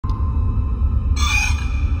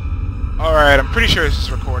Alright, I'm pretty sure this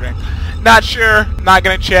is recording. Not sure, not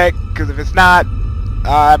gonna check, because if it's not,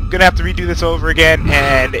 I'm gonna have to redo this over again,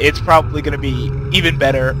 and it's probably gonna be even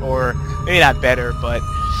better, or maybe not better, but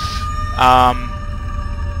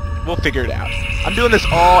we'll figure it out. I'm doing this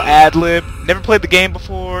all ad-lib. Never played the game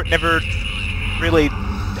before, never really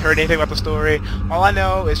heard anything about the story. All I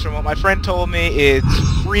know is from what my friend told me,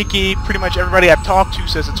 it's freaky. Pretty much everybody I've talked to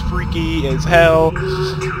says it's freaky as hell.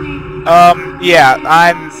 Yeah,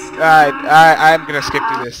 I'm gonna skip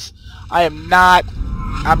through this. I'm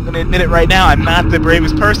gonna admit it right now, I'm not the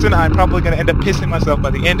bravest person. I'm probably gonna end up pissing myself by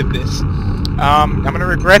the end of this. I'm gonna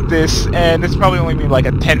regret this, and this is probably only be like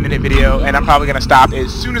a 10-minute video, and I'm probably gonna stop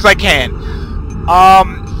as soon as I can.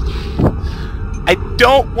 I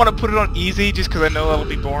don't want to put it on easy just because I know it'll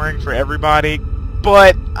be boring for everybody,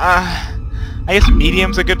 but I guess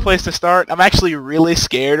medium's a good place to start. I'm actually really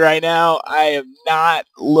scared right now. I am not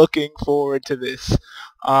looking forward to this.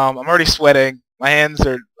 I'm already sweating. My hands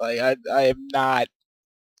are like I am not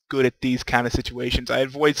good at these kind of situations. I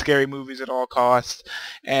avoid scary movies at all costs,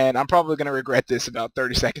 and I'm probably going to regret this about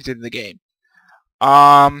 30 seconds into the game.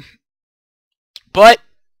 But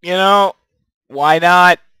you know, why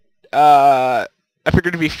not? I figured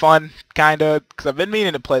it'd be fun, kinda, because I've been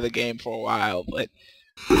meaning to play the game for a while, but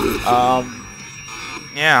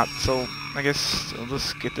yeah, so I guess we'll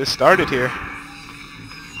just get this started here.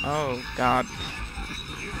 Oh god.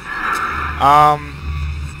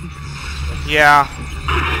 Yeah.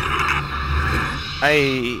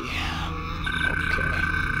 Okay.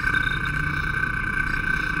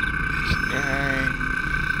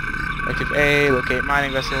 Objective A, locate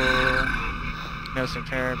mining vessel. Notice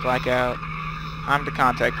impaired, blackout. I'm to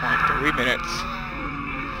contact point, 3 minutes.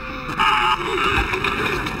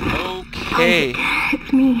 Okay.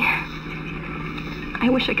 It's me. I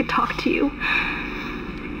wish I could talk to you.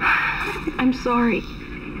 I'm sorry.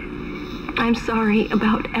 I'm sorry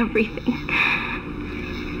about everything.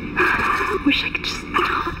 I wish I could just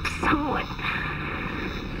talk to someone.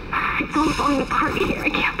 It's all falling apart here. I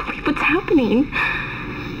can't believe what's happening.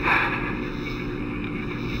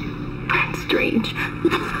 It's strange.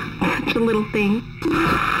 Such a little thing.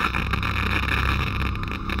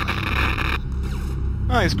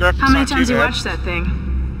 Oh, these graphics How many aren't too times you bad. watched that thing?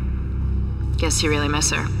 Guess you really miss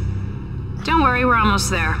her. Don't worry, we're almost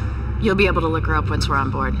there. You'll be able to look her up once we're on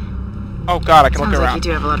board. Oh god, I can Sounds look like around. you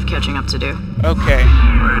do have a lot of catching up to do. Okay.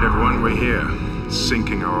 Alright everyone, we're here.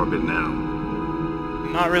 Sinking our orbit now.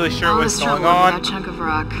 Not really sure All what's this going trouble over on. that chunk of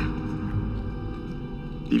rock.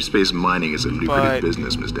 Deep space mining is a lucrative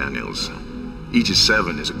business, Miss Daniels. Aegis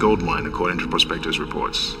 7 is a gold mine according to prospectors'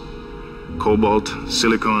 reports. Cobalt,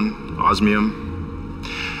 silicon, osmium.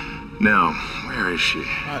 Now, where is she?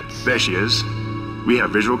 There she is. We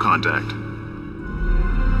have visual contact.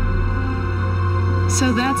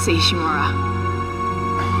 So that's Ishimura.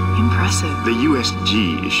 Impressive. The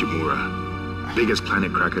USG Ishimura. Biggest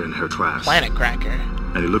planet cracker in her class. Planet Cracker.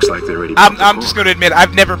 And it looks like they're ready. I'm just going to admit,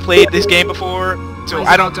 I've never played this game before, so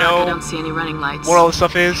I don't know I don't see any running lights. what all this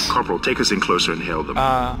stuff is. Corporal, take us in closer and hail them.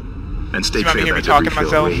 And stay you want me clear to of hear me that debris talking to field.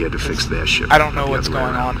 myself? We're here to fix their ship. I don't know not the what's other way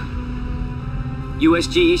going around. on.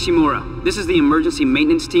 USG Ishimura, this is the emergency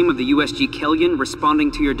maintenance team of the USG Kellion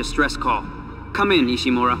responding to your distress call. Come in,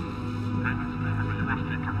 Ishimura.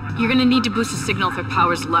 You're gonna need to boost the signal if your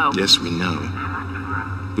power's low. Yes, we know.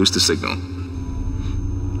 Boost the signal.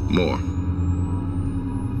 More.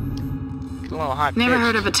 It's a little high Never pitched.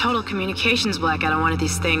 heard of a total communications blackout on one of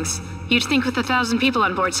these things. You'd think with 1,000 people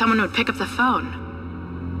on board, someone would pick up the phone.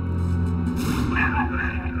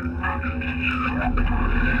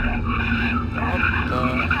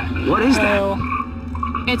 What is that? Well,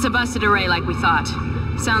 It's a busted array like we thought.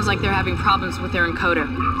 Sounds like they're having problems with their encoder.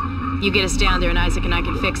 You get us down there and Isaac and I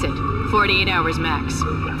can fix it. 48 hours max.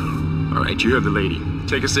 Alright, you heard the lady.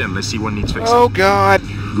 Take us in. Let's see what needs fixing. oh god.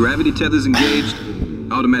 Gravity tethers engaged.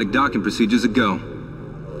 Automatic docking procedures a go.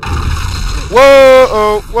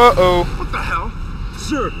 Whoa, whoa. What the hell?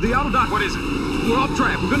 Sir, the auto dock. What is it? We're off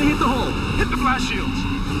track. We're gonna hit the hull. Hit the flash shields.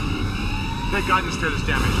 That guidance tether's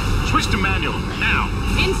damaged. Switch to manual. Now.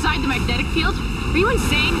 Inside the magnetic field? Are you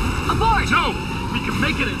insane? Abort! No! We can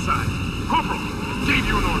make it inside. Corporal, gave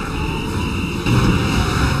you an order.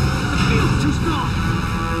 The field's too strong.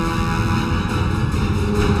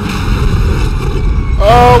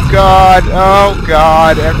 Oh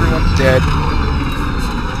god, everyone's dead.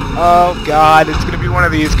 Oh god, it's gonna be one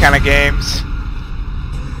of these kind of games.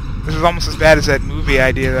 This is almost as bad as that movie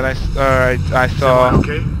idea that I saw.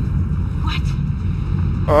 Okay? What?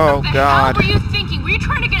 Oh What the god. hell were you thinking? Were you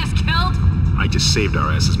trying to get us killed? I just saved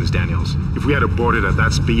our asses, Miss Daniels. If we had aborted at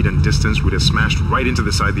that speed and distance, we'd have smashed right into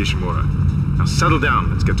the side of the Ishimura. Now settle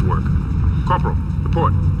down. Let's get to work. Corporal,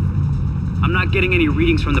 report. I'm not getting any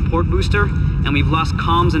readings from the port booster, and we've lost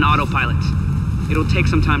comms and autopilot. It'll take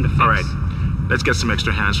some time to fix. All right. Let's get some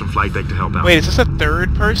extra hands from flight deck to help out. Wait, is this a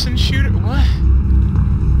third-person shooter? What?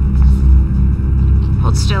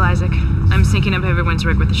 Hold still, Isaac. I'm syncing up everyone's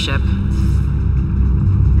rig with the ship.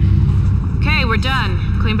 Okay, we're done.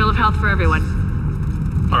 Clean bill of health for everyone.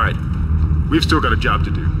 All right. We've still got a job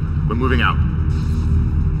to do. We're moving out.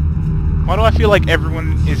 Why do I feel like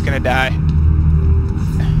everyone is gonna die?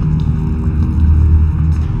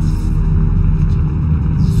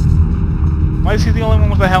 Why is he the only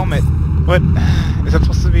one with a helmet? What? Is that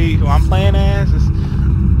supposed to be who I'm playing as?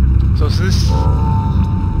 So is this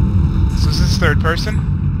third person?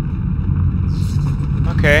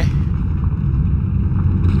 Okay.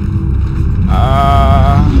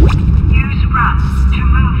 Use run to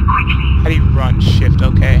move quickly. How do you run? Shift,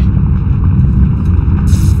 okay.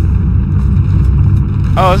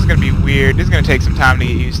 Oh, this is gonna be weird. This is gonna take some time to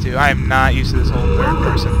get used to. I am not used to this whole third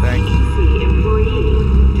person thing.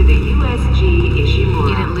 To the USG Ishimura.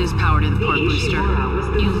 You didn't lose power to the port booster.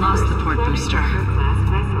 You lost the port booster.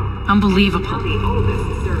 Unbelievable. The oldest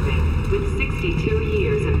serving, with 62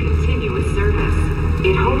 years of continuous service.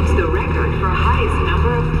 It holds the record for highest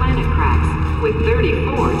number of planet cracks, with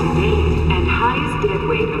 34 to date, and highest dead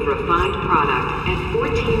weight of refined product at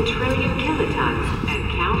 14 trillion kilotons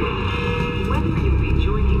and counting. Whether you be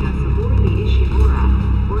joining us aboard the Ishimura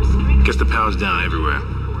or straight... Guess the power's down everywhere.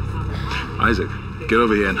 Isaac, get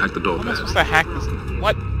over here and hack the door How am I pad. supposed to hack this?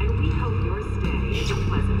 What? And we hope your stay is a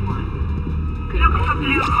pleasant one. Look for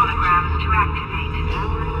blue holograms to activate.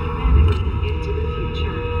 Power humanity into the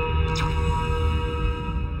future.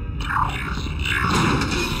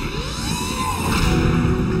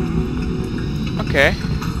 Okay.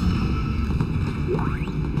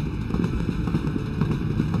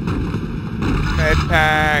 Med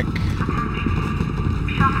pack.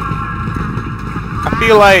 I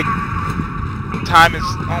feel like time is...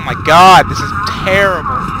 Oh my god, this is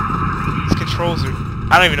terrible. These controls are...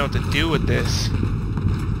 I don't even know what to do with this.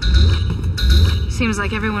 Seems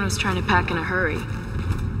like everyone was trying to pack in a hurry.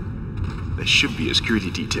 There should be a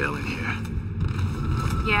security detail in here.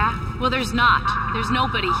 Yeah? Well, there's not. There's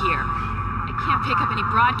nobody here. I can't pick up any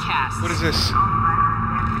broadcasts. What is this?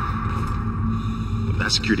 But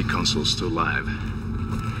that security console's still live.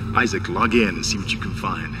 Isaac, log in and see what you can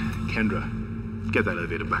find. Kendra, get that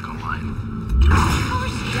elevator back online.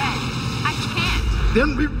 Power's dead. I can't.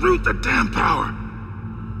 Then reroute the damn power!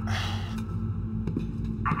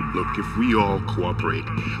 Look, if we all cooperate,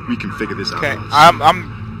 we can figure this out. Okay, on our own.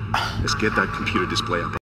 I'm Let's get that computer display up.